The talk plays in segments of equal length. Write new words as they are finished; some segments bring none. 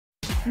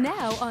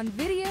Now on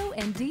video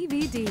and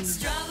DVD.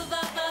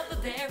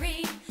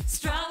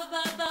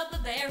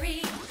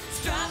 Strawberry,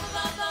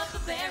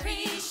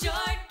 Strawberry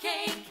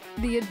Shortcake.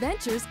 The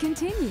adventures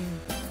continue.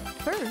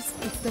 First,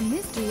 it's the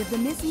mystery of the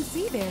missing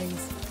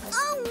seaberries.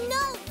 Oh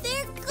no,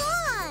 they're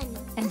gone!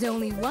 And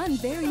only one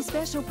very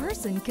special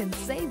person can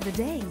save the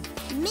day.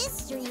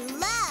 Mystery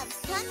loves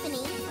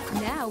company.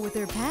 Now with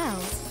her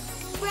pals.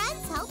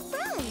 Friends help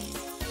friends.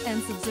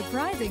 And some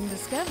surprising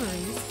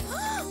discoveries.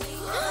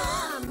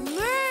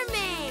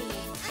 Mermaid!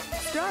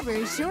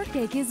 Strawberry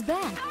Shortcake is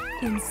back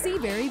in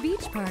Seaberry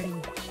Beach Party.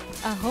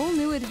 A whole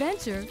new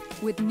adventure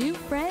with new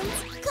friends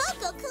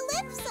Coco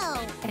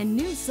Calypso! and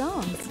new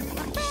songs.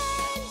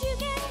 Friends you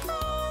can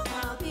call.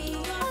 I'll be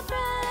your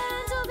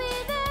friend. You'll be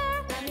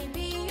there. Let me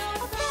be your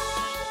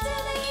friend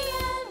till the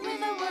end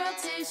with a world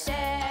to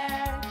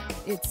share.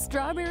 It's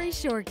Strawberry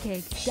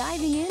Shortcake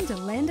diving in to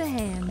lend a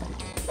hand.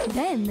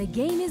 Then the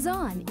game is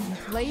on in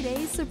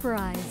Playday's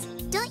Surprise.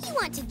 Don't you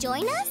want to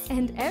join us?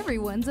 And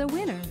everyone's a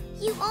winner.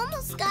 You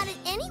almost got it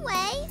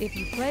anyway. If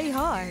you play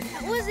hard,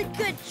 That was a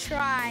good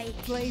try.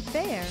 play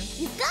fair,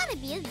 You've got to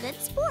be a good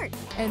sport.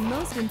 and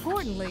most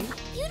importantly,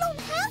 You don't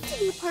have to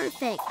be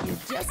perfect. you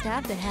just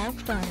have to have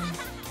fun.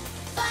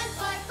 Fun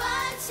for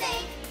fun's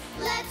sake.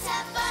 Let's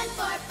have fun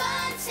for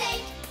fun's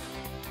sake.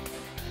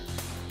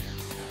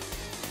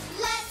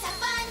 Let's have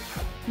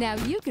fun. Now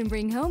you can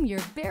bring home your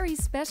very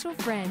special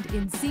friend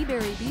in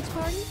Seaberry Beach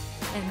Party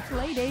and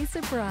Playday's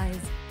Surprise,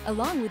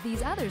 along with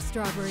these other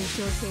Strawberry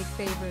Shortcake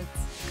favorites.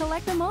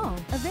 Collect them all,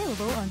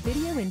 available on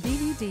video and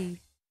DVD.